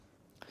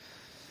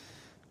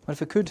But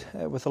if we could,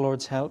 with the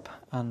Lord's help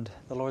and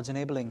the Lord's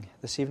enabling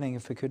this evening,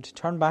 if we could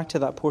turn back to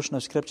that portion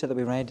of Scripture that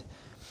we read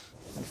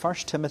in 1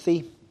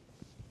 Timothy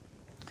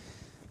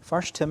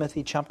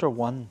chapter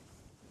 1.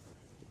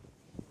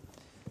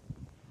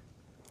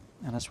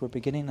 And as we're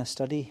beginning a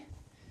study,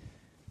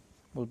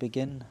 we'll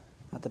begin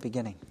at the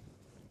beginning.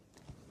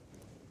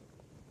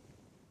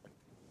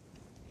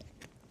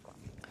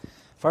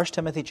 1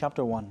 Timothy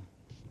chapter 1,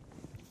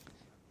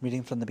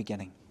 reading from the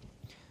beginning.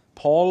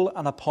 Paul,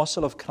 an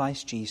apostle of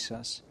Christ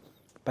Jesus,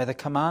 by the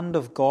command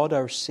of God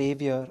our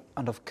Saviour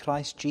and of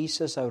Christ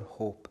Jesus our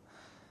hope,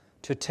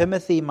 to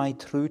Timothy, my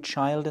true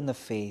child in the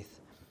faith,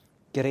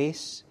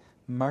 grace,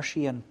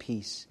 mercy and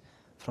peace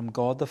from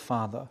God the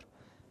Father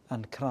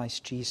and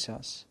Christ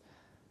Jesus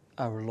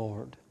our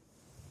Lord.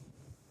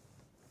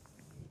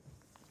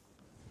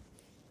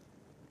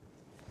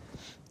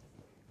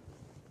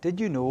 Did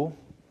you know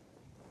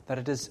that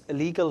it is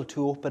illegal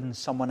to open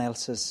someone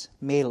else's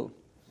mail?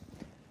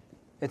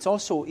 It's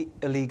also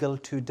illegal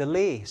to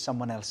delay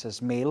someone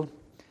else's mail,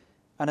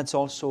 and it's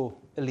also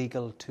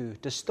illegal to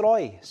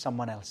destroy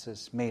someone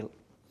else's mail.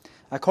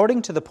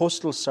 According to the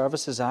Postal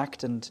Services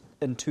Act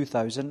in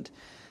 2000,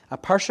 a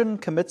person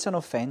commits an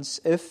offence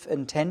if,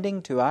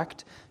 intending to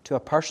act to a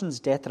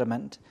person's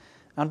detriment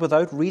and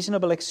without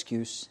reasonable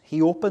excuse,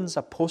 he opens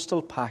a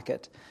postal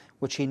packet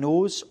which he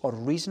knows or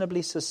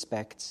reasonably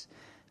suspects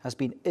has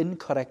been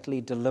incorrectly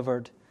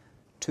delivered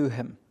to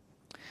him.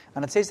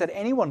 And it says that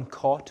anyone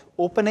caught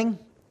opening,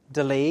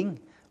 delaying,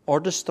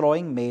 or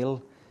destroying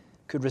mail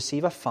could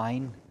receive a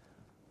fine,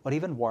 or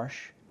even worse,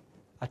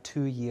 a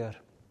 2-year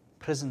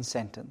prison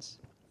sentence.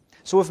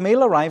 So if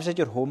mail arrives at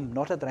your home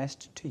not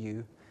addressed to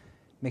you,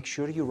 make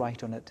sure you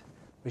write on it,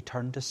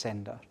 return to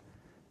sender,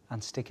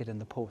 and stick it in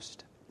the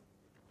post.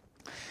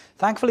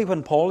 Thankfully,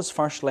 when Paul's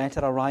first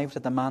letter arrived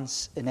at the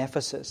manse in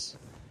Ephesus,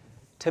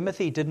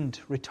 Timothy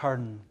didn't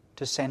return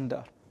to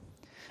sender.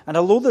 And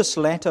although this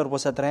letter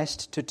was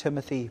addressed to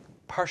Timothy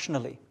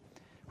personally,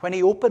 when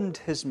he opened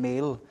his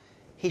mail,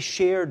 he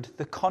shared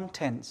the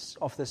contents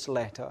of this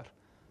letter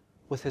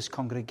with his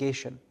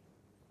congregation.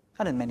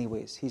 And in many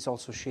ways, he's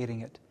also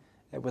sharing it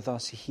with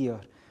us here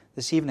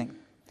this evening.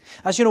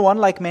 As you know,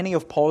 unlike many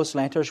of Paul's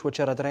letters which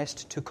are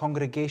addressed to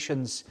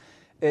congregations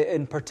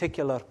in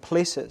particular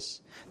places,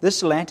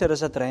 this letter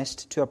is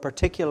addressed to a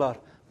particular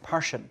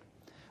person,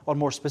 or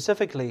more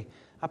specifically,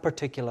 a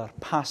particular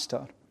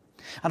pastor.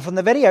 And from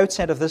the very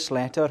outset of this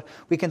letter,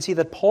 we can see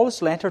that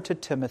Paul's letter to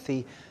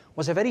Timothy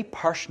was a very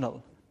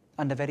personal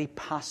and a very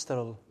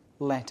pastoral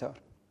letter.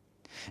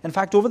 In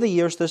fact, over the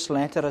years, this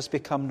letter has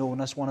become known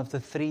as one of the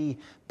 3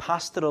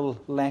 pastoral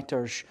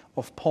letters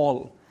of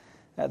Paul.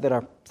 There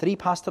are 3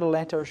 pastoral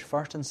letters,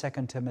 1st and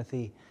 2nd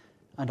Timothy,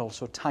 and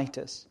also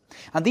Titus.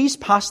 And these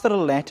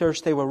pastoral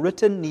letters, they were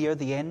written near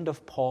the end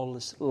of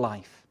Paul's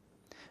life,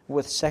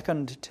 with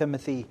 2nd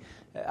Timothy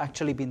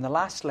actually being the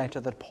last letter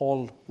that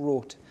Paul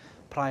wrote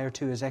prior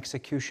to his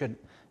execution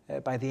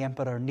by the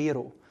Emperor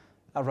Nero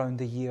around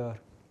the year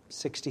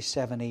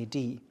 67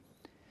 AD.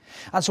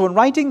 And so in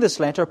writing this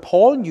letter,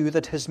 Paul knew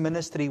that his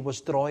ministry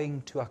was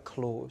drawing to a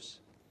close.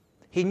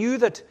 He knew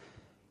that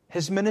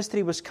his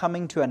ministry was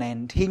coming to an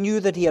end. He knew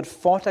that he had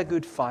fought a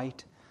good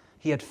fight.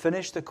 He had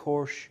finished the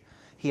course.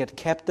 He had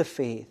kept the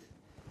faith.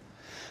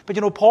 But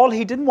you know, Paul,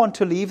 he didn't want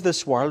to leave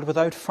this world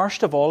without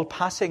first of all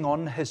passing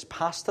on his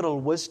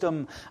pastoral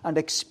wisdom and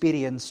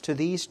experience to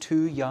these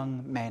 2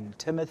 young men,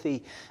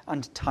 Timothy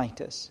and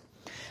Titus.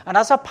 And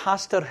as a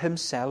pastor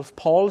himself,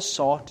 Paul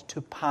sought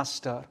to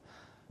pastor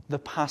the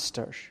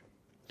pastors,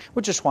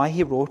 which is why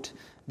he wrote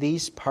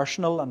these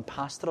personal and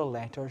pastoral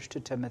letters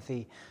to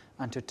Timothy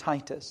and to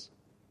Titus.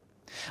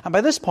 And by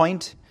this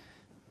point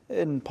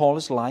in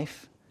Paul's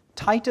life,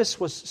 Titus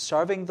was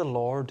serving the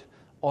Lord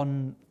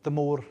on the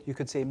more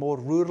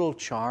rural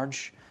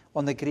charge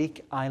on the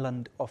Greek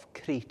island of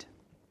Crete.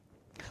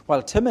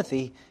 While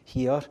Timothy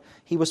here,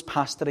 he was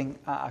pastoring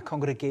a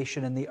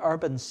congregation in the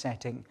urban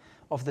setting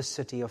of the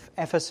city of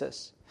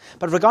Ephesus.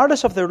 But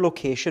regardless of their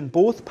location,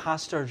 both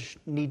pastors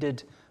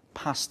needed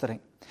pastoring.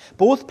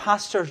 Both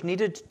pastors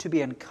needed to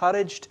be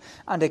encouraged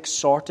and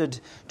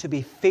exhorted to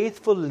be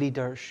faithful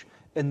leaders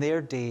in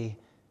their day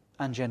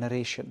and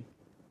generation.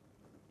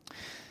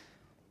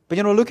 But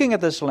looking at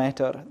this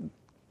letter,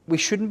 we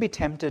shouldn't be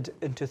tempted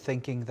into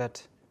thinking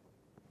that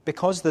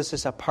because this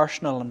is a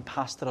personal and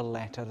pastoral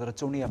letter, that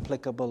it's only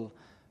applicable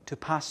to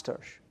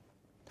pastors.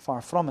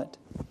 Far from it.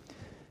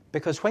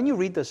 Because when you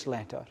read this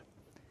letter,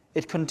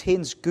 it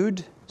contains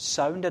good,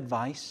 sound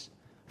advice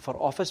for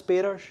office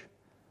bearers,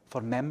 for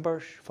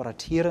members, for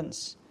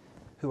adherents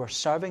who are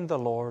serving the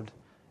Lord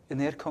in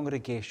their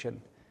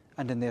congregation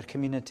and in their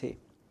community.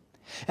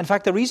 In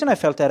fact, the reason I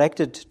felt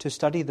directed to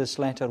study this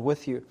letter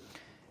with you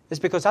is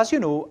because, as you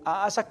know,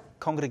 as a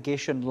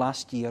congregation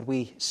last year,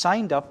 we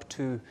signed up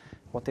to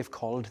what they've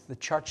called the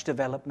Church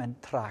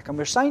Development Track. And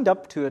we're signed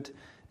up to it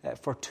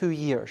for 2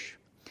 years.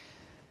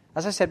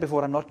 As I said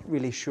before, I'm not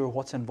really sure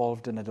what's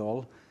involved in it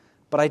all.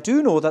 But I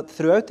do know that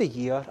throughout the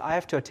year, I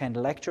have to attend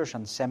lectures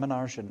and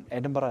seminars in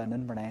Edinburgh and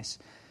Inverness.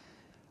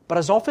 But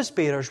as office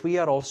bearers, we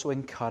are also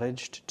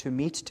encouraged to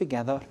meet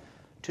together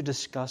to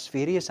discuss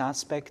various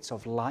aspects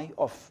of life,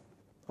 of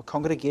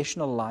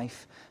congregational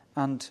life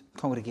and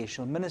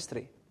congregational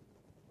ministry.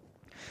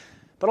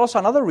 But also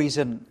another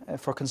reason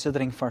for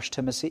considering 1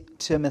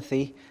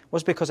 Timothy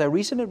was because I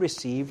recently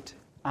received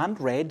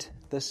and read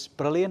this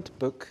brilliant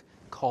book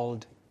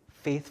called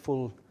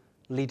Faithful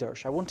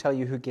Leaders. I won't tell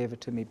you who gave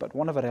it to me, but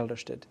one of our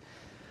elders did.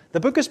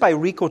 The book is by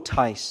Rico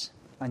Tice,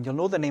 and you'll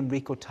know the name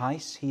Rico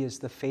Tice. He is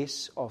the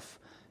face of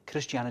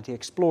Christianity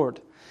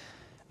Explored.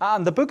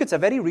 And the book, it's a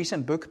very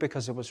recent book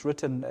because it was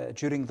written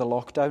during the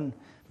lockdown,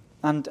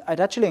 and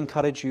I'd actually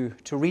encourage you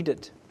to read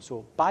it.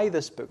 So buy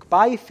this book,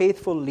 buy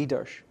Faithful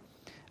Leaders,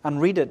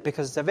 and read it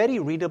because it's a very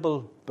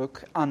readable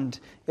book, and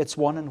it's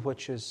one in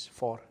which is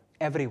for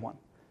everyone.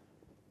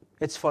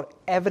 It's for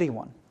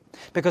everyone.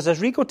 Because as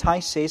Rico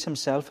Tice says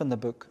himself in the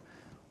book,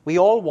 we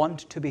all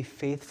want to be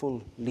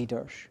faithful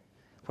leaders,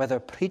 whether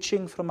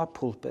preaching from a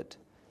pulpit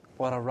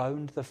or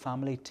around the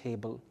family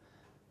table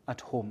at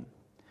home.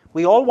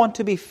 We all want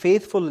to be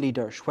faithful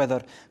leaders,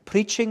 whether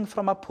preaching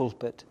from a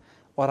pulpit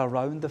or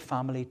around the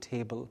family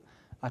table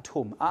at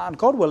home. And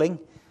God willing,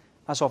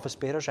 as office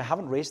bearers, I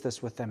haven't raised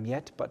this with them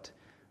yet, but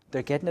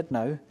they're getting it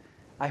now.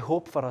 I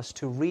hope for us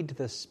to read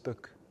this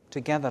book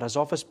together as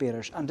office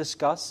bearers and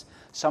discuss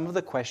some of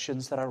the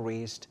questions that are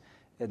raised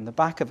in the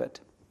back of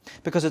it.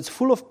 Because it's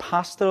full of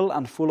pastoral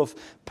and full of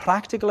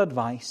practical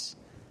advice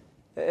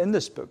in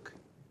this book.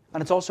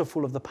 And it's also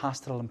full of the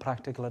pastoral and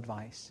practical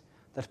advice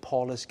that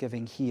Paul is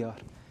giving here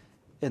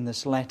in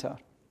this letter.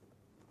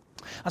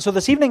 And so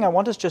this evening I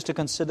want us just to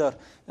consider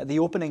the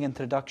opening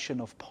introduction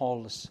of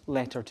Paul's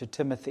letter to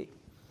Timothy.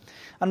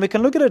 And we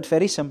can look at it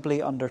very simply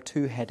under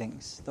two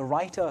headings, the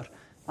writer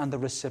and the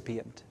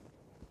recipient.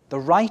 The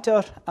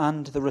writer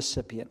and the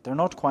recipient. They're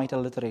not quite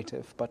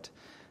alliterative, but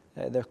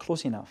they're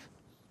close enough.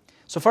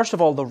 So first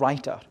of all, the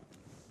writer.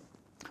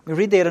 We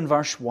read there in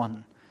verse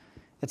 1.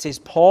 It says,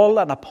 Paul,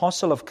 an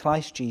apostle of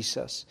Christ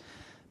Jesus,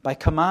 by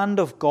command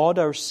of God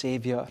our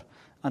Saviour,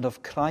 and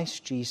of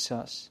Christ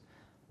Jesus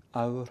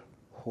our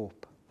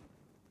hope.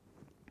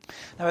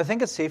 Now I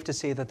think it's safe to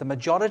say that the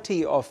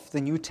majority of the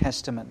New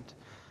Testament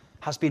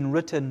has been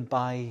written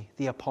by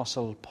the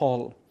Apostle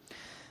Paul.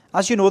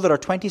 As you know, there are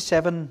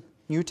 27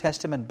 New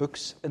Testament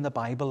books in the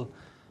Bible,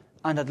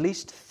 and at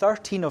least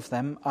 13 of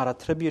them are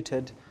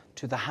attributed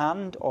to the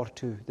hand or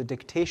to the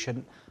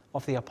dictation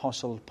of the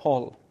Apostle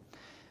Paul.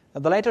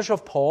 The letters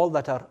of Paul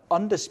that are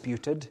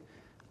undisputed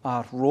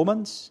are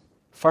Romans,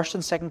 1st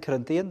and 2nd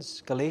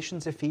Corinthians,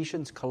 Galatians,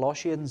 Ephesians,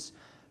 Colossians,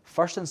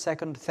 1st and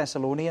 2nd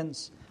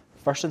Thessalonians,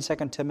 1st and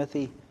 2nd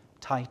Timothy,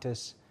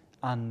 Titus,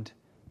 and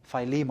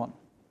Philemon.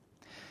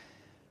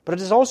 But it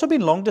has also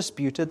been long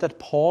disputed that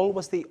Paul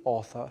was the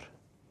author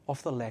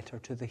of the letter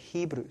to the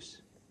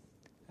Hebrews.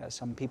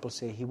 Some people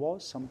say he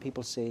was, some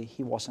people say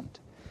he wasn't.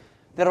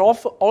 There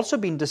have also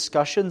been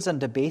discussions and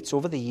debates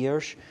over the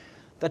years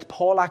that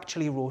Paul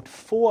actually wrote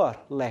 4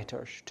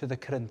 letters to the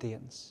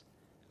Corinthians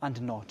and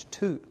not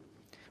 2,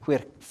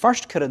 where 1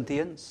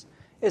 Corinthians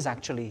is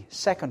actually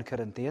 2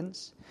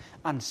 Corinthians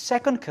and 2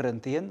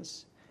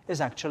 Corinthians is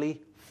actually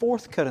 4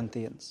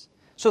 Corinthians.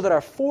 So there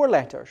are 4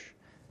 letters,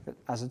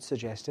 as it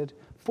suggested,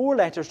 4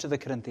 letters to the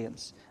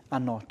Corinthians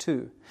and not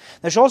 2.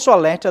 There's also a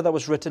letter that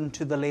was written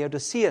to the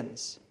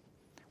Laodiceans,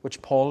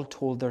 which Paul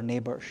told their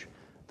neighbours,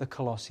 the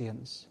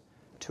Colossians,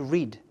 to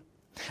read.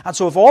 And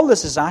so if all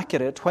this is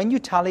accurate, when you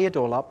tally it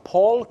all up,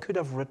 Paul could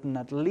have written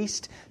at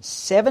least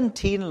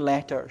 17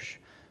 letters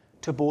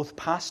to both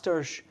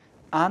pastors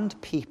and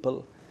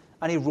people,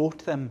 and he wrote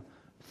them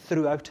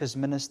throughout his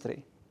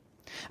ministry.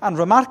 And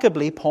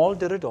remarkably, Paul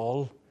did it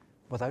all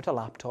without a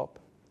laptop,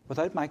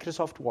 without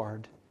Microsoft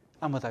Word,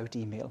 and without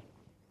email.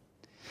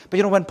 But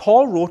you know, when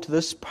Paul wrote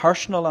this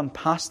personal and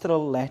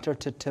pastoral letter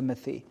to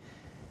Timothy,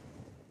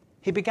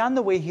 he began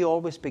the way he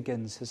always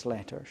begins his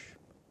letters.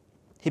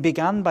 He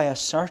began by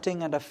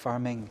asserting and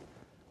affirming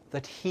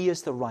that he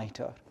is the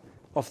writer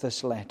of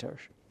this letter.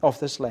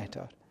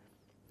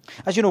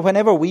 As you know,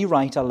 whenever we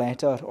write a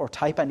letter or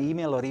type an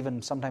email or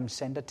even sometimes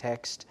send a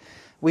text,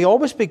 we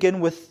always begin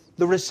with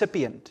the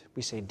recipient.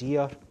 We say,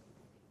 dear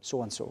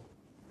so-and-so,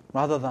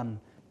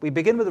 we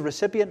begin with the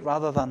recipient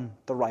rather than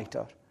the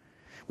writer.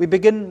 We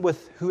begin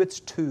with who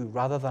it's to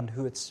rather than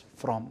who it's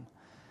from.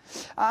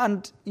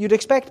 And you'd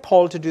expect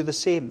Paul to do the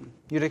same.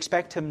 You'd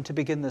expect him to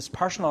begin this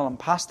personal and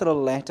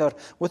pastoral letter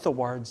with the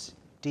words,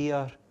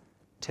 Dear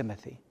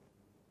Timothy.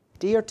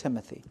 Dear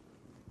Timothy.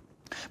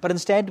 But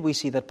instead we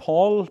see that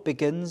Paul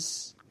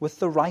begins with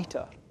the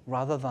writer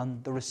rather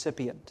than the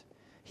recipient.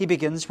 He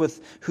begins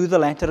with who the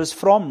letter is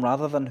from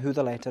rather than who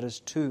the letter is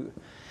to.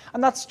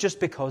 And that's just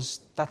because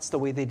that's the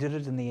way they did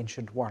it in the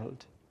ancient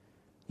world.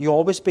 You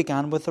always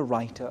began with the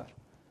writer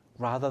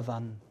rather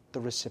than the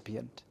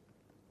recipient.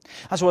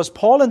 And so as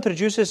Paul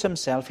introduces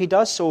himself, he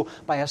does so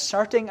by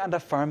asserting and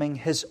affirming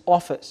his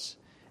office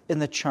in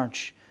the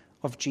church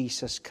of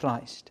Jesus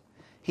Christ.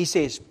 He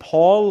says,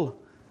 Paul,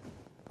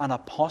 an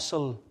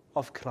apostle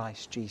of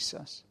Christ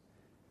Jesus.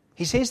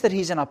 He says that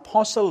he's an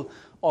apostle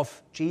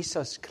of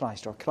Jesus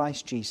Christ, or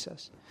Christ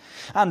Jesus.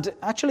 And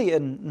actually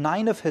in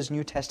 9 of his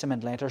New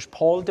Testament letters,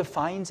 Paul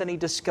defines and he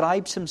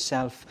describes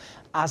himself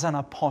as an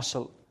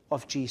apostle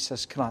of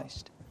Jesus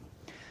Christ.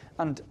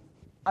 And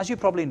as you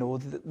probably know,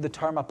 the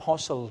term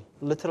apostle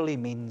literally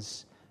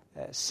means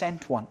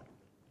sent one.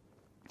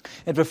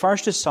 It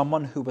refers to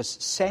someone who was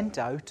sent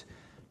out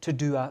to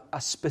do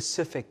a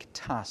specific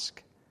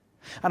task.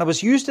 And it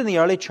was used in the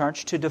early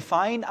church to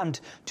define and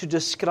to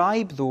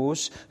describe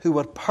those who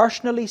were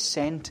personally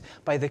sent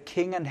by the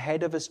king and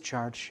head of his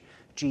church,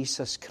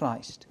 Jesus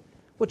Christ,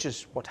 which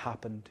is what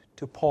happened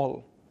to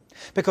Paul.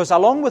 Because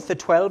along with the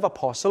 12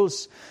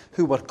 apostles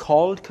who were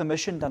called,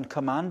 commissioned and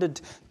commanded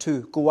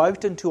to go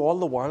out into all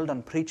the world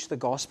and preach the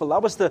gospel,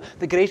 that was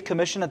the Great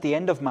Commission at the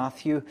end of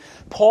Matthew,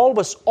 Paul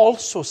was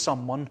also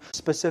someone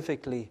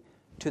specifically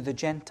to the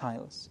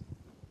Gentiles.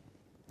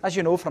 As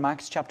you know from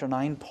Acts chapter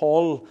 9,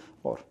 Paul,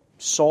 or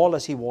Saul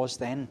as he was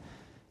then,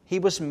 he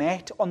was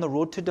met on the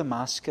road to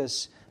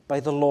Damascus by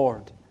the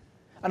Lord.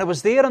 And it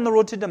was there on the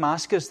road to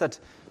Damascus that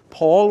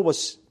Paul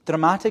was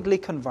dramatically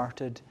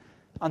converted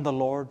and the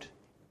Lord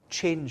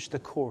changed the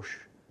course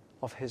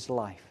of his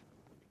life.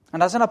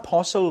 And as an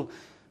apostle,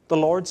 the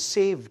Lord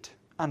saved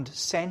and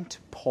sent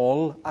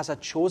Paul as a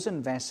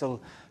chosen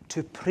vessel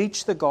to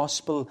preach the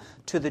gospel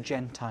to the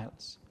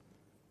Gentiles.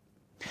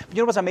 But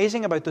you know what's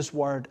amazing about this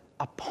word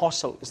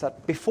apostle is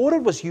that before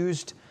it was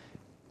used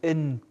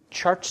in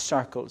church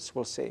circles,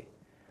 we'll say,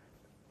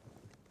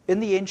 in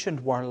the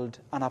ancient world,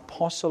 an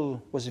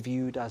apostle was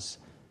viewed as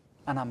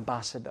an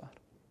ambassador,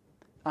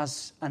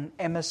 as an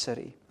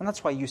emissary. And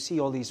that's why you see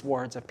all these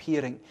words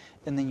appearing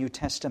in the New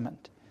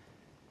Testament.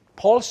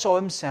 Paul saw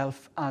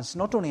himself as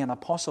not only an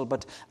apostle,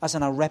 but as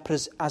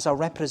a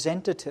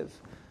representative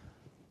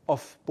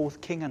of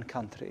both king and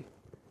country.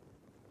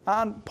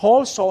 And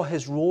Paul saw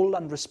his role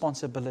and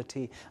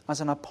responsibility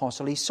as an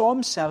apostle. He saw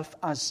himself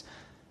as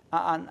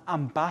an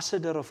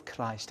ambassador of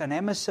Christ, an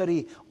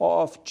emissary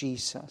of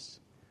Jesus.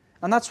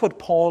 And that's what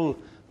Paul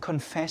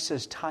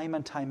confesses time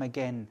and time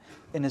again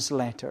in his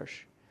letters.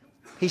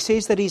 He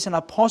says that he's an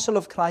apostle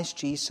of Christ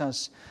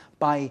Jesus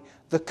by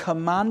the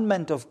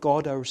commandment of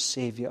God our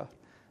Savior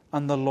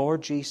and the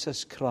Lord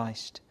Jesus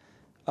Christ,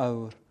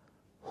 our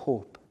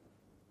hope.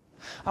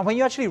 And when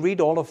you actually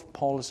read all of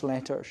Paul's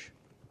letters,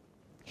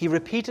 he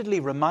repeatedly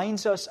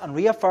reminds us and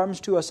reaffirms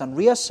to us and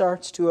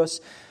reasserts to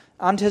us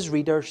and his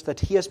readers that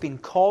he has been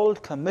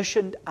called,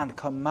 commissioned, and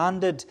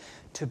commanded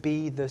to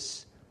be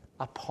this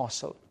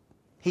apostle.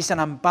 He's an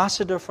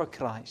ambassador for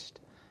Christ.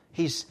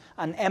 He's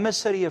an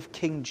emissary of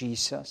King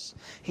Jesus.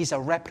 He's a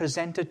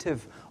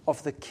representative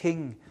of the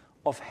King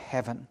of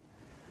heaven.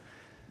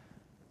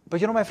 But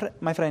you know,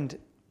 my friend,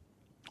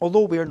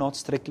 although we are not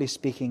strictly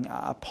speaking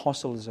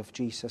apostles of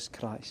Jesus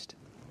Christ,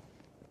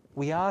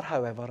 we are,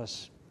 however,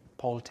 as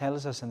Paul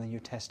tells us in the New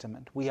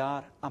Testament, we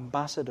are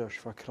ambassadors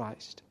for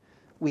Christ.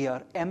 We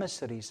are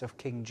emissaries of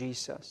King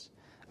Jesus.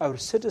 Our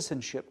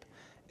citizenship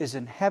is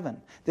in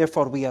heaven.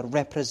 Therefore, we are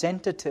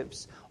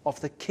representatives of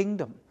the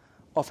kingdom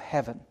of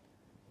heaven.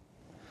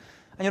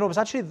 And you know, it was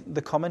actually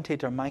the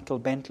commentator Michael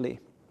Bentley.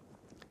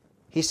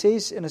 He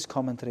says in his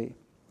commentary,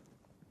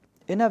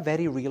 in a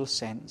very real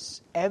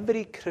sense,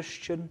 every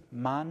Christian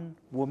man,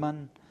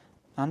 woman,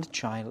 and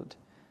child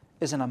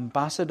is an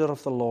ambassador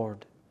of the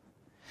Lord.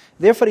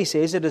 Therefore, he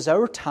says, it is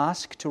our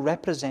task to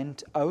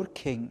represent our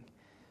King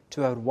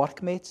to our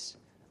workmates,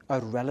 our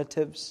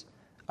relatives,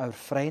 our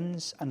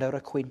friends, and our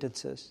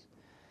acquaintances.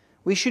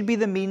 We should be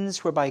the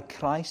means whereby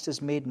Christ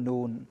is made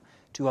known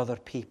to other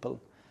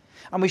people.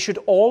 And we should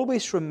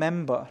always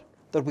remember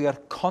that we are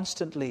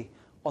constantly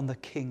on the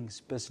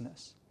King's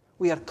business.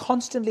 We are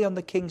constantly on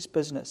the King's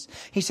business.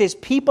 He says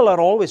people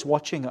are always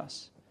watching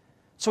us.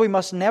 So we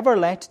must never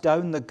let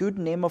down the good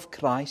name of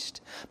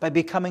Christ by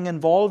becoming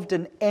involved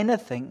in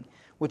anything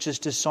which is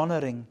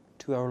dishonoring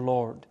to our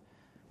Lord.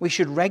 We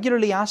should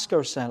regularly ask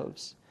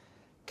ourselves,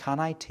 can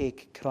I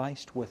take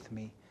Christ with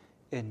me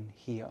in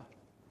here?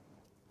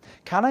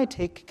 Can I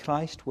take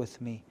Christ with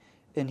me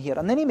in here?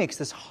 And then he makes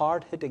this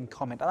hard-hitting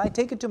comment, and I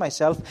take it to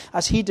myself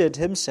as he did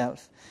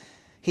himself.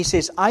 He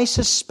says, I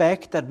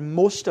suspect that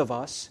most of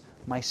us,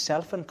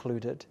 myself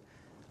included,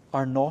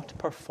 are not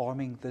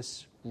performing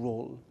this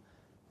role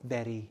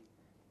very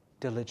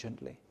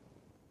diligently.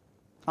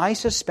 I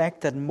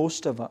suspect that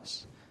most of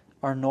us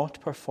are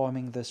not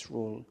performing this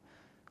role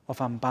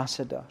of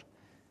ambassador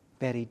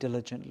very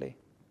diligently.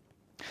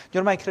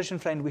 You know, my Christian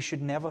friend, we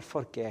should never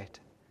forget,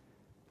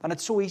 and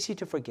it's so easy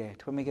to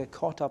forget when we get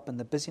caught up in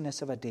the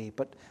busyness of a day,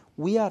 but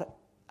we are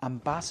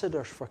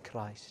ambassadors for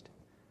Christ.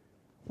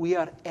 We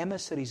are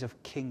emissaries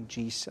of King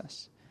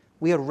Jesus.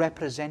 We are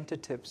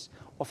representatives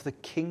of the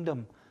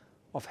kingdom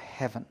of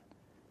heaven.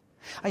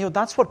 And you know,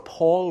 that's what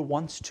Paul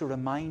wants to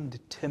remind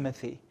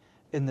Timothy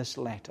in this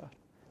letter.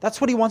 That's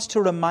what he wants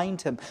to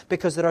remind him,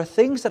 because there are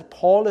things that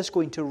Paul is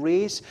going to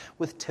raise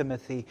with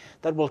Timothy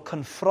that will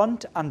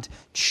confront and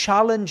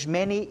challenge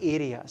many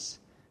areas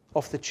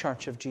of the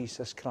church of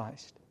Jesus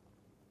Christ.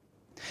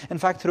 In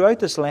fact,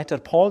 throughout this letter,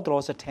 Paul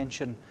draws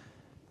attention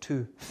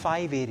to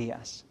 5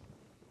 areas.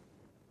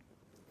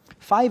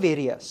 5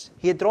 areas.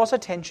 He draws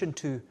attention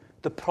to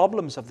the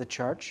problems of the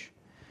church,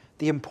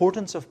 the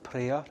importance of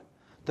prayer,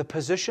 the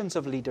positions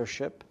of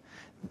leadership,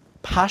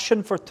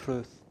 passion for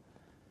truth,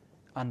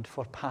 and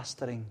for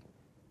pastoring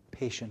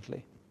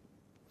patiently.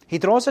 He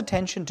draws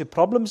attention to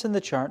problems in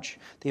the church,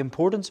 the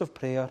importance of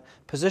prayer,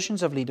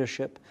 positions of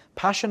leadership,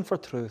 passion for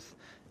truth,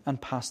 and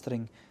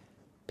pastoring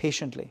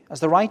patiently. As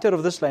the writer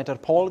of this letter,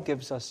 Paul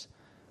gives us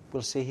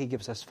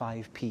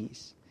 5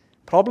 P's.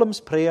 Problems,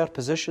 prayer,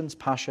 positions,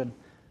 passion,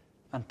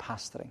 and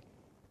pastoring.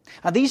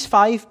 And these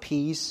 5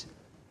 P's,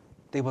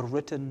 they were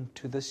written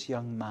to this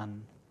young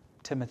man,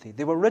 Timothy.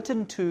 They were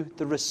written to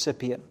the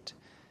recipient,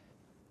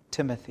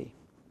 Timothy,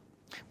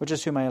 which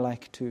is whom I'd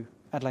like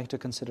to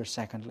consider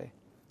secondly.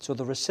 So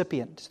the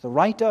recipient, the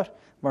writer,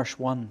 verse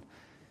 1,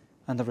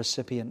 and the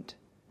recipient,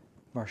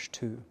 verse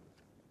 2.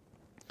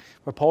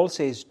 Where Paul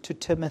says, to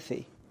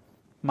Timothy,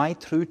 my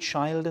true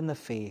child in the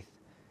faith,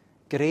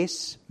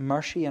 grace,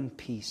 mercy, and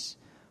peace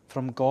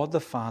from God the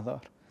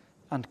Father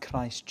and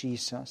Christ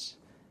Jesus,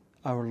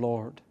 our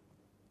Lord.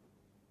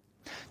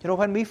 You know,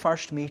 when we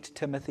first meet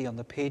Timothy on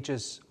the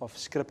pages of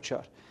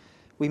Scripture,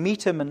 we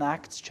meet him in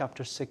Acts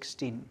chapter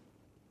 16.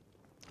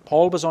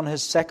 Paul was on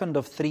his second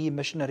of 3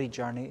 missionary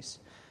journeys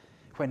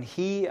when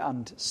he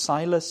and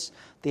Silas,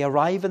 they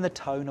arrive in the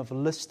town of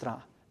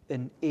Lystra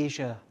in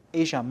Asia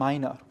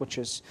Minor, which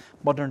is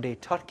modern-day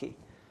Turkey.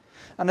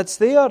 And it's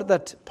there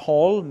that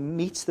Paul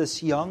meets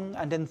this young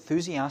and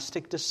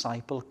enthusiastic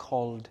disciple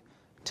called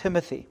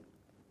Timothy.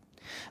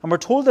 And we're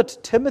told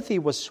that Timothy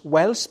was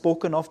well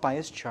spoken of by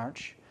his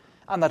church,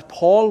 and that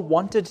Paul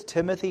wanted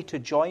Timothy to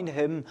join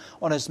him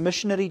on his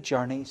missionary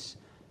journeys,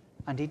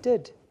 and he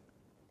did.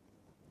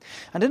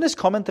 And in his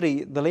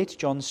commentary, the late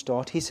John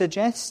Stott, he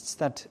suggests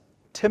that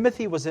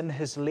Timothy was in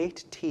his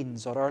late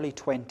teens or early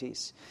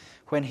 20s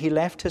when he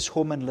left his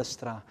home in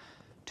Lystra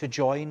to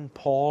join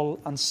Paul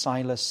and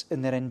Silas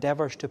in their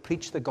endeavours to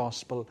preach the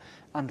gospel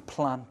and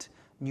plant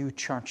new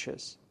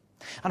churches.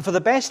 And for the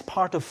best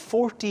part of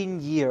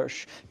 14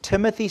 years,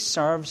 Timothy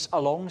serves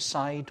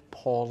alongside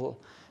Paul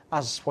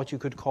as what you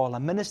could call a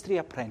ministry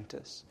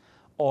apprentice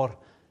or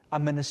a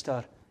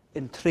minister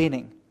in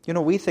training. You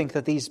know, we think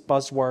that these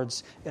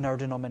buzzwords in our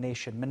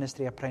denomination,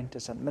 ministry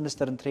apprentice and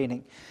minister in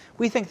training,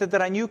 we think that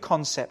they're a new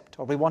concept,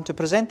 or we want to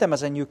present them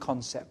as a new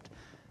concept.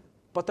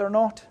 But they're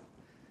not,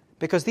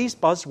 because these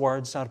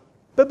buzzwords are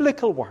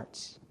biblical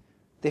words.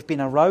 They've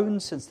been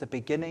around since the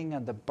beginning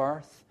and the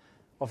birth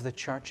of the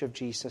Church of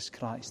Jesus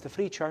Christ. The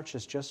Free Church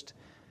is just,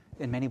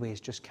 in many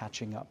ways, just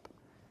catching up.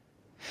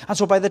 And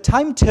so by the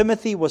time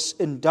Timothy was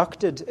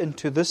inducted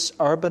into this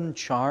urban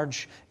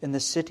charge in the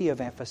city of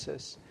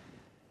Ephesus,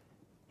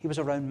 he was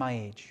around my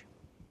age.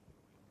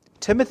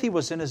 Timothy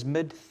was in his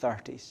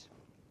mid-30s,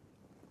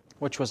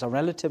 which was a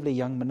relatively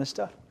young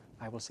minister,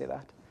 I will say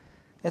that.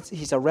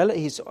 He's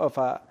of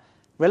a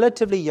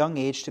relatively young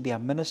age to be a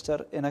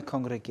minister in a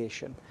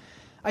congregation.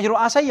 And you know,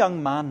 as a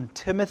young man,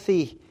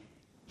 Timothy,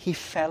 he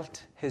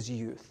felt his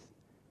youth.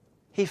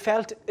 He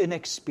felt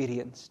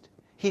inexperienced.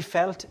 He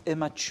felt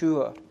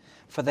immature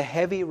for the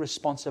heavy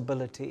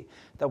responsibility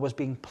that was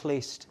being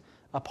placed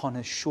upon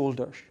his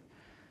shoulders.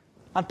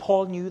 And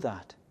Paul knew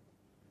that.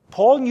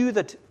 Paul knew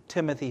that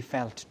Timothy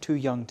felt too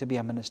young to be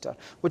a minister,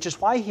 which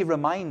is why he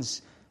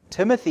reminds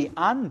Timothy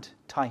and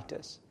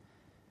Titus.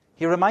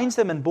 He reminds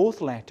them in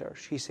both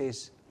letters. He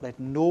says, let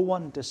no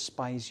one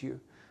despise you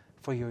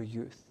for your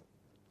youth.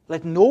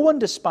 Let no one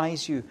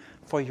despise you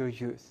for your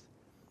youth.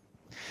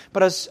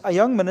 But as a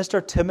young minister,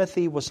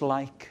 Timothy was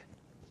like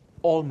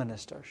all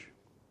ministers.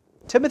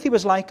 Timothy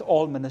was like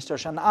all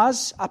ministers. And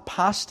as a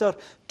pastor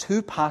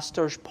to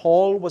pastors,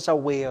 Paul was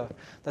aware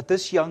that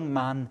this young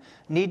man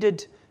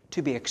needed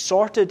to be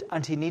exhorted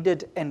and he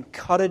needed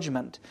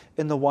encouragement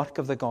in the work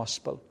of the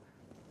gospel.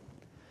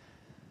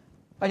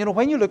 And you know,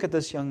 when you look at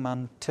this young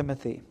man,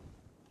 Timothy,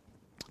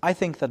 I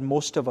think that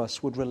most of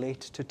us would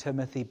relate to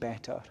Timothy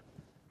better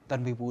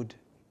than we would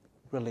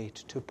relate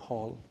to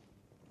Paul.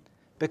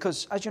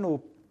 Because, as you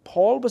know,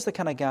 Paul was the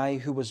kind of guy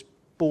who was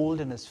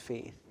bold in his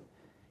faith.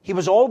 He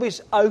was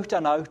always out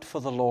and out for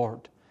the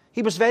Lord.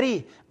 He was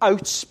very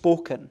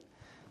outspoken.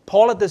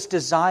 Paul had this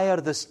desire,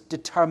 this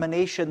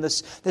determination,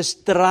 this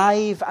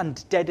drive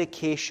and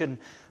dedication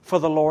for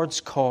the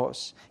Lord's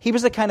cause. He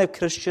was the kind of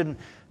Christian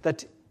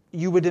that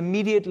you would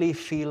immediately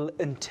feel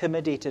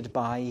intimidated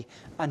by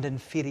and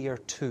inferior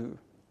to.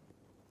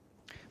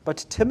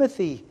 But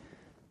Timothy,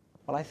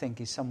 well, I think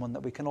he's someone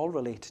that we can all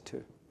relate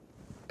to.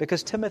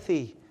 Because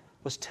Timothy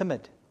was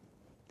timid.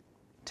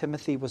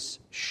 Timothy was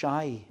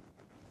shy.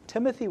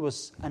 Timothy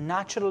was a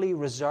naturally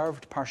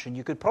reserved person.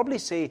 You could probably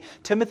say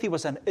Timothy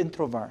was an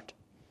introvert.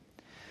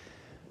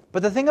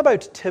 But the thing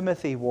about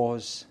Timothy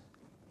was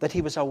that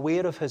he was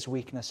aware of his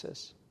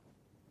weaknesses.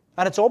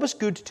 And it's always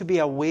good to be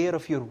aware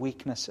of your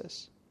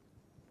weaknesses.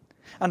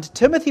 And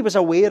Timothy was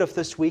aware of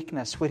this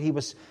weakness where he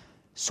was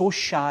so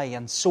shy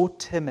and so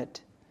timid,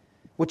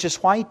 which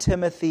is why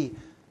Timothy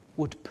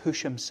would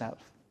push himself.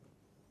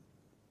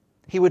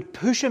 He would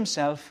push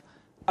himself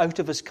out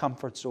of his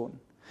comfort zone.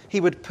 He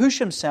would push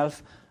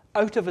himself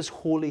out of his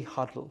holy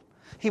huddle.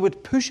 He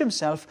would push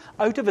himself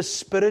out of a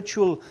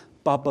spiritual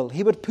bubble.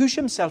 He would push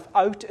himself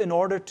out in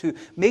order to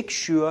make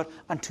sure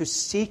and to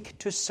seek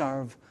to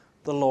serve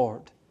the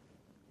Lord.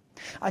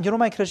 And you know,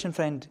 my Christian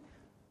friend,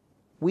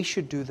 we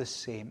should do the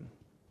same.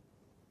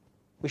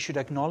 We should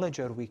acknowledge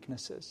our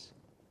weaknesses,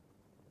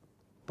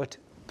 but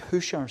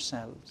push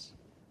ourselves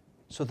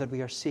so that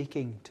we are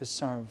seeking to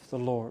serve the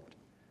Lord.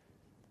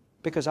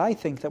 Because I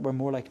think that we're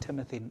more like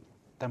Timothy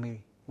than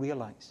we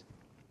realize.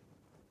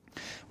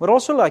 We're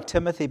also like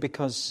Timothy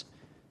because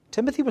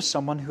Timothy was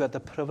someone who had the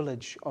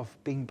privilege of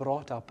being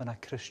brought up in a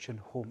Christian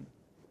home,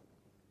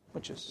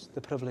 which is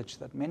the privilege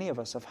that many of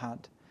us have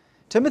had.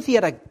 Timothy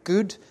had a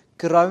good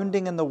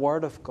grounding in the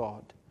Word of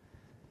God.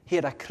 He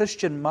had a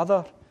Christian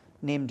mother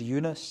named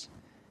Eunice.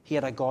 He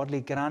had a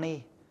godly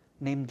granny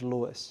named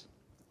Lois.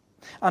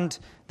 And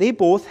they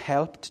both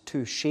helped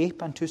to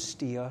shape and to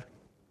steer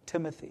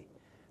Timothy.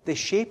 They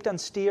shaped and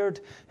steered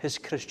his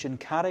Christian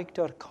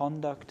character,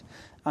 conduct,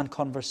 and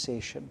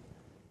conversation.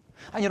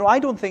 And you know, I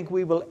don't think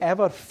we will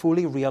ever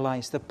fully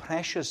realize the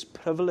precious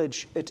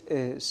privilege it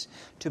is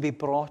to be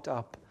brought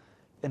up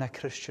in a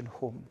Christian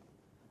home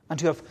and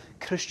to have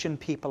Christian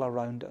people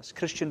around us,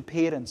 Christian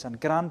parents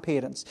and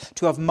grandparents,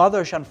 to have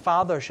mothers and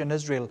fathers in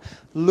Israel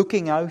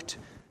looking out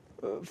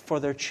for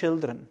their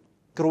children,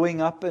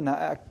 growing up in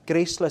a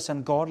graceless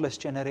and godless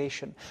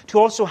generation, to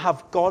also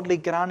have godly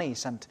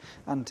grannies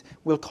and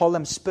we'll call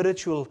them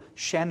spiritual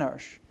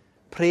sheners,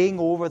 praying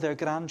over their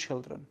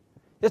grandchildren.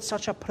 It's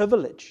such a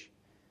privilege.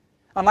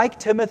 And like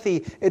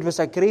Timothy, it was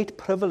a great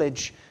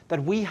privilege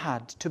that we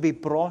had to be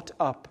brought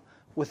up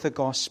with the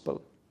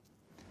gospel.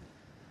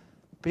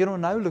 But you know,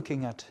 now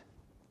looking at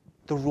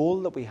the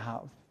role that we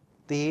have,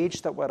 the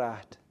age that we're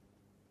at,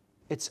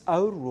 it's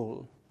our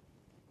role.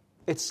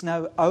 It's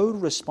now our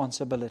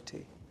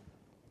responsibility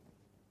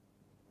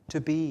to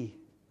be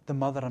the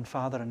mother and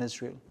father in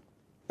Israel.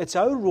 It's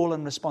our role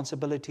and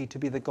responsibility to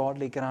be the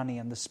godly granny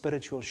and the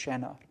spiritual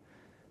shenar.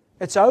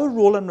 It's our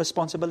role and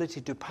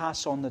responsibility to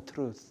pass on the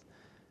truth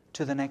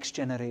to the next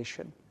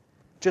generation,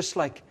 just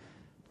like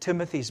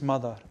Timothy's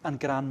mother and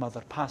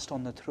grandmother passed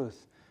on the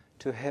truth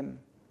to him.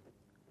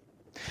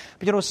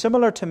 But you know,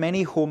 similar to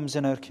many homes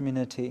in our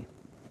community,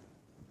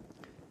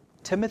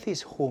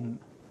 Timothy's home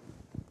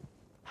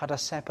had a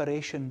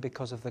separation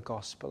because of the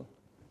gospel.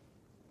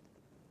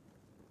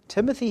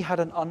 Timothy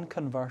had an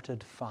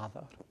unconverted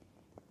father.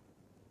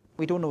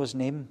 We don't know his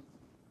name,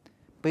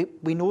 but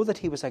we know that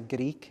he was a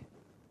Greek,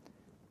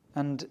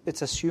 and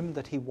it's assumed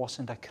that he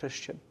wasn't a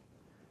Christian.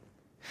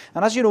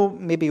 And as you know,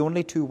 maybe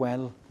only too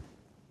well,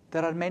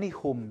 there are many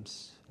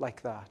homes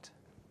like that.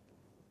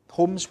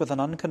 Homes with an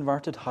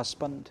unconverted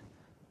husband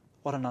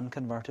or an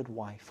unconverted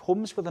wife.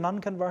 Homes with an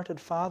unconverted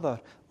father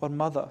or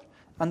mother.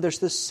 And there's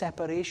this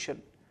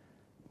separation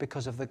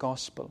because of the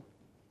gospel.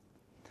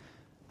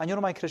 And you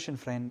know, my Christian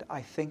friend,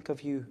 I think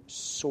of you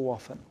so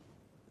often.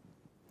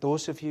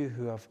 Those of you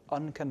who have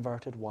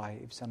unconverted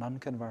wives and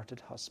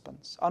unconverted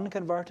husbands,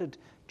 unconverted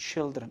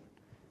children.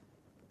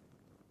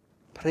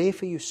 Pray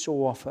for you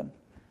so often.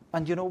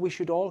 And you know, we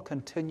should all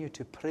continue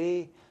to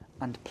pray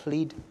and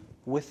plead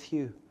with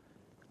you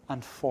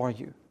and for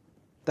you,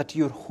 that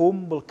your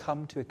home will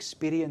come to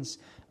experience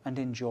and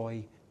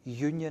enjoy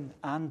union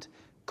and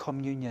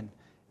communion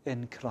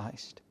in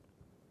Christ.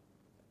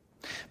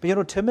 But you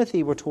know,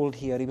 Timothy, we're told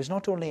here, he was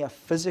not only a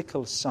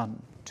physical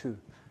son to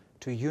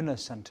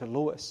Eunice and to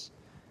Lois,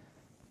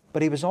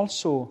 but he was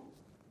also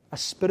a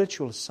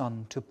spiritual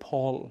son to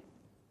Paul.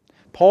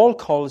 Paul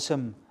calls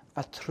him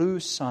a true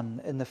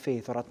son in the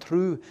faith, or a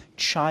true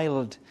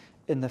child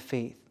in the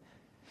faith.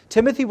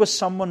 Timothy was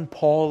someone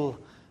Paul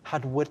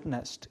had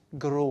witnessed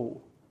grow.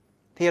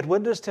 He had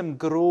witnessed him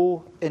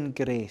grow in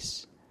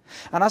grace.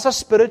 And as a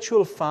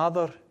spiritual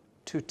father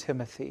to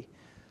Timothy,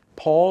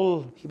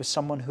 Paul, he was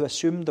someone who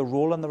assumed the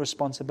role and the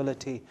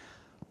responsibility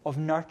of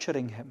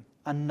nurturing him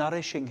and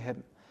nourishing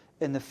him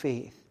in the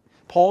faith.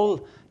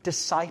 Paul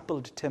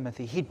discipled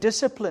Timothy. He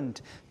disciplined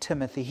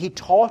Timothy. He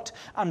taught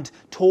and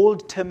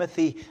told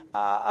Timothy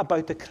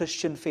about the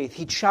Christian faith.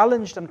 He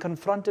challenged and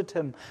confronted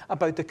him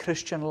about the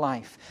Christian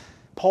life.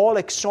 Paul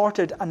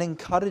exhorted and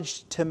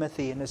encouraged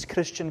Timothy in his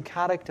Christian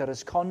character,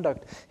 his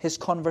conduct, his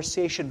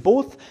conversation,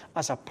 both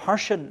as a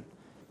person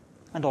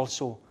and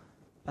also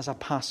as a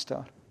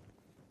pastor.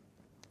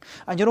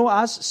 And you know,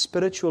 as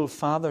spiritual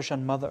fathers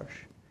and mothers,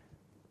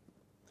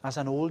 as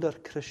an older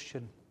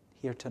Christian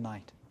here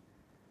tonight,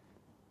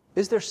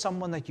 is there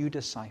someone that you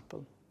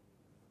disciple?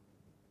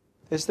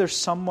 Is there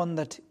someone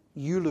that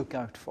you look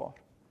out for?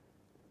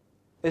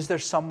 Is there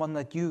someone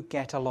that you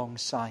get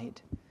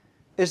alongside?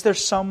 Is there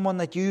someone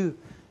that you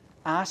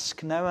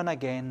ask now and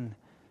again,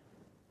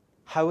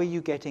 how are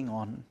you getting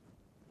on?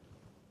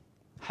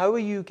 How are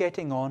you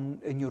getting on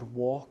in your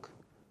walk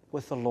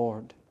with the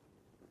Lord?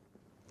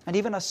 And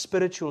even as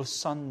spiritual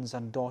sons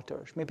and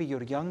daughters, maybe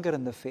you're younger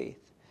in the faith,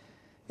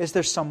 is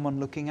there someone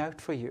looking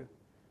out for you?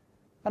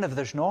 And if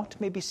there's not,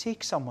 maybe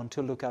seek someone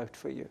to look out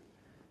for you.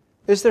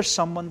 Is there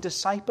someone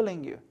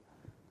discipling you?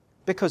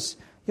 Because,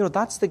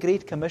 That's the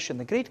Great Commission.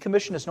 The Great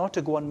Commission is not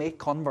to go and make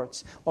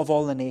converts of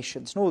all the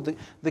nations. No,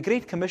 the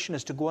Great Commission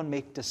is to go and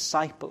make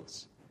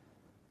disciples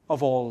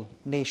of all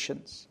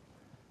nations.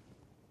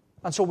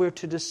 And so we're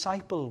to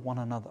disciple one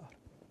another.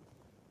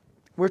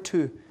 We're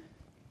to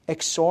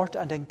exhort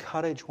and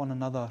encourage one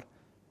another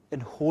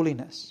in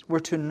holiness. We're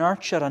to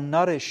nurture and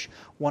nourish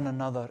one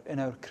another in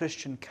our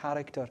Christian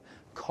character,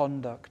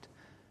 conduct,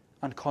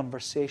 and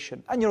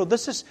conversation. And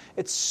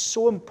it's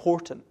so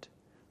important.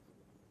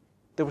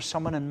 There was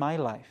someone in my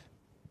life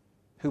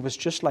who was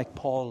just like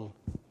Paul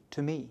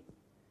to me.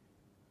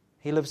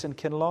 He lives in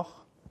Kinloch.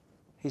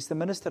 He's the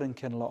minister in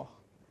Kinloch.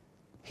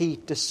 He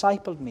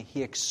discipled me.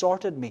 He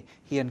exhorted me.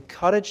 He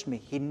encouraged me.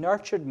 He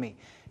nurtured me.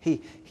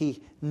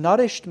 He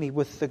nourished me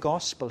with the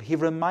gospel. He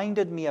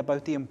reminded me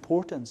about the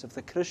importance of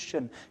the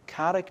Christian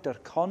character,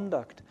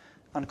 conduct,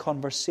 and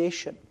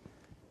conversation.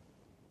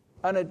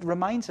 And it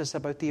reminds us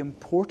about the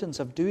importance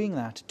of doing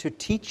that, to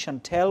teach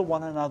and tell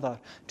one another,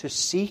 to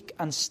seek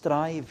and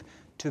strive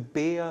to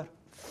bear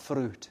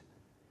fruit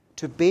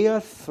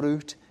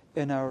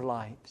in our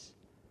lives.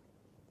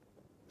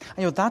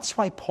 And that's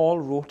why Paul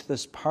wrote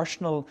this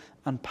personal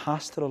and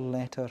pastoral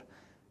letter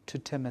to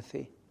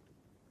Timothy.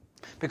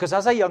 Because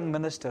as a young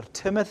minister,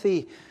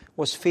 Timothy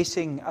was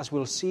facing, as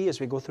we'll see as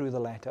we go through the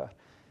letter,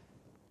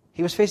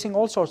 he was facing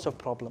all sorts of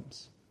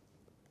problems.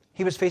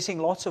 He was facing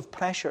lots of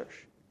pressures.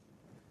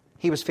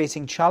 He was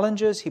facing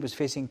challenges. He was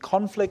facing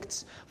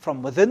conflicts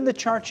from within the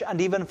church and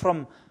even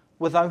from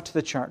without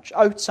the church,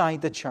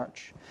 outside the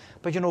church.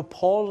 But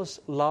Paul's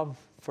love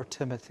for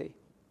Timothy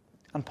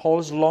and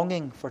Paul's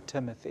longing for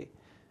Timothy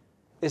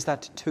is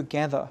that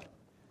together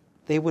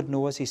they would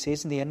know, as he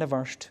says in the end of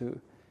verse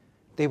 2,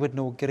 they would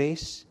know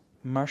grace,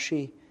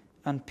 mercy,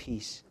 and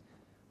peace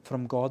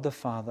from God the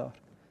Father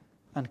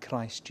and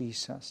Christ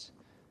Jesus,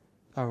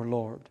 our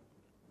Lord.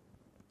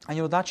 And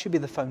that should be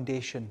the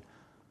foundation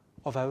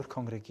of our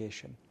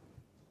congregation.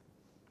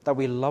 That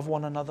we love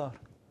one another,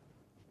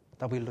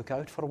 that we look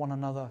out for one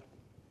another,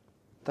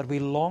 that we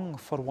long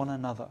for one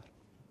another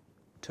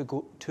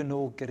to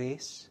know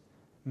grace,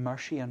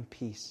 mercy, and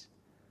peace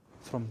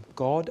from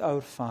God our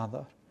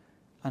Father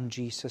and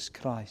Jesus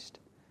Christ,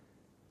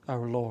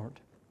 our Lord.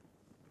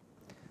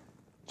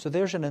 So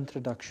there's an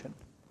introduction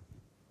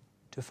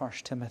to 1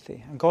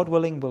 Timothy. And God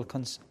willing,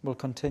 we'll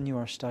continue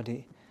our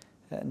study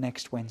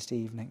next Wednesday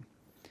evening.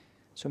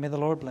 So may the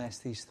Lord bless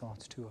these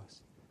thoughts to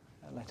us.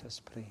 Let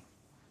us pray.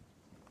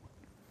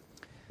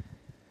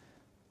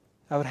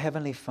 Our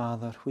Heavenly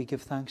Father, we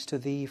give thanks to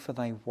Thee for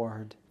Thy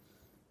word.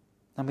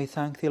 And we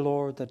thank Thee,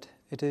 Lord, that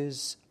it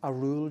is a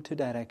rule to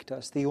direct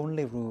us, the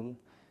only rule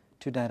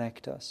to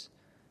direct us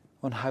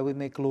on how we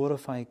may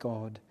glorify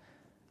God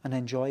and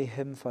enjoy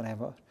Him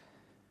forever.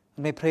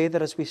 And we pray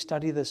that as we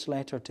study this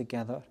letter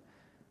together,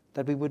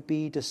 that we would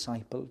be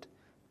discipled,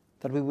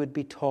 that we would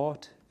be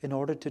taught in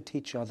order to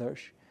teach others,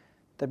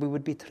 that we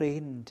would be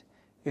trained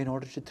in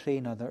order to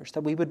train others,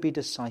 that we would be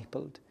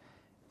discipled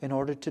in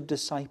order to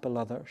disciple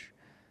others.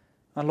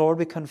 And Lord,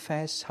 we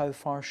confess how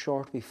far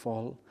short we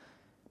fall,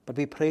 but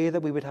we pray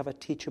that we would have a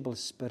teachable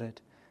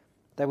spirit,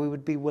 that we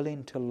would be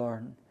willing to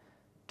learn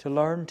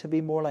to be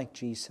more like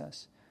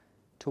Jesus,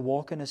 to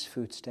walk in His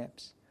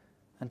footsteps,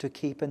 and to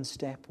keep in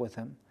step with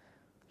Him.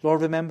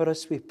 Lord, remember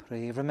us, we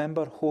pray.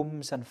 Remember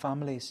homes and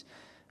families,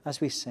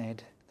 as we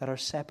said, that are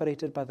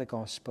separated by the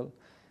gospel,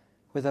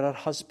 where there are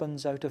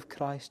husbands out of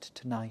Christ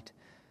tonight,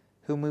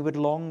 whom we would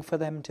long for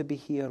them to be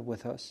here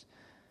with us,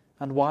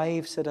 and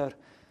wives that are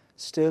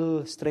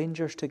still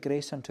strangers to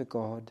grace and to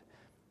God.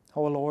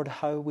 Oh Lord,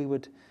 how we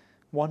would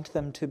want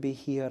them to be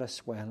here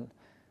as well.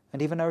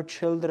 And even our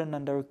children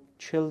and our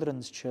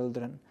children's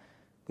children,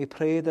 we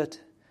pray that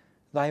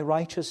Thy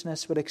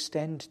righteousness would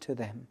extend to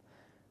them,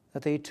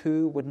 that they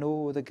too would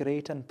know the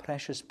great and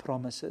precious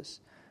promises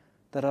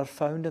that are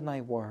found in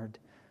Thy word.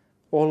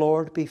 O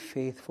Lord, be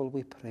faithful,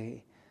 we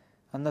pray,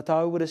 and that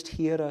Thou wouldest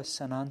hear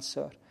us and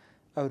answer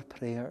our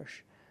prayers.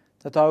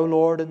 That Thou,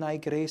 Lord, in Thy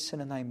grace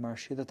and in Thy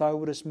mercy, that Thou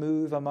wouldest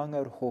move among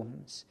our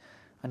homes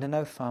and in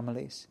our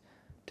families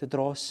to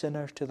draw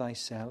sinners to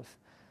Thyself.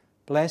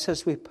 Bless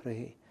us, we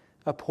pray.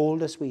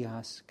 Uphold us, we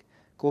ask.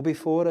 Go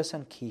before us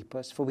and keep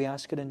us, for we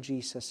ask it in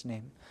Jesus'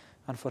 name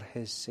and for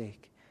His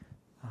sake.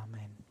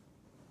 Amen.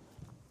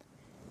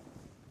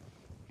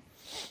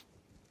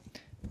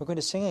 We're going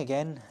to sing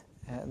again,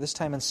 this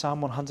time in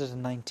Psalm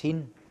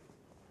 119.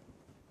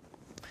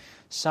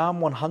 Psalm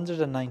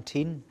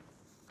 119.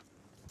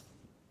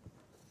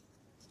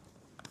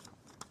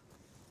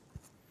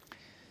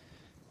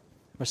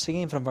 We're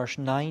singing from verse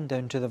 9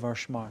 down to the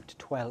verse marked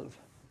 12.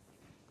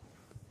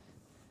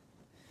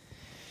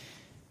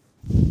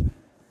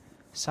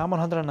 Psalm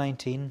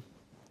 119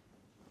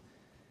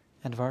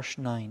 and verse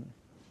 9.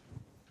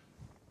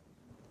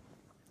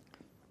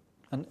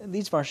 And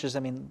these verses,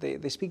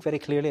 they speak very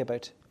clearly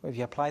about, if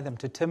you apply them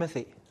to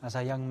Timothy as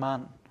a young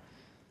man.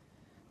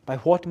 By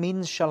what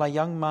means shall a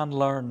young man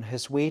learn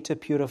his way to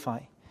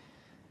purify?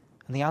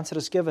 And the answer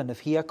is given,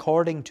 if he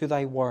according to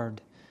Thy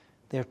word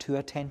thereto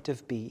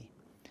attentive be.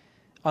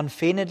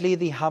 Unfeignedly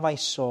Thee have I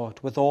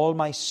sought with all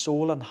my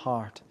soul and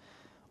heart.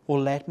 O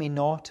let me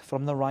not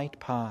from the right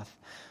path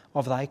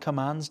of thy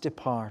commands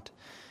depart.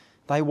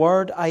 Thy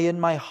word I in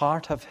my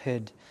heart have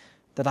hid,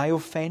 that I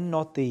offend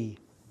not thee.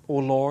 O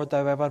Lord,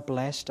 thou ever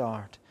blessed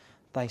art,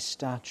 thy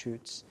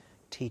statutes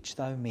teach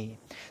thou me.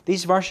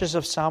 These verses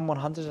of Psalm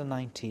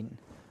 119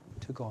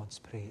 to God's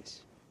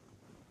praise.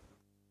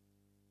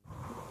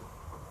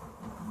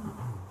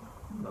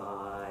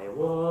 By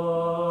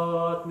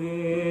what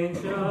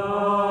means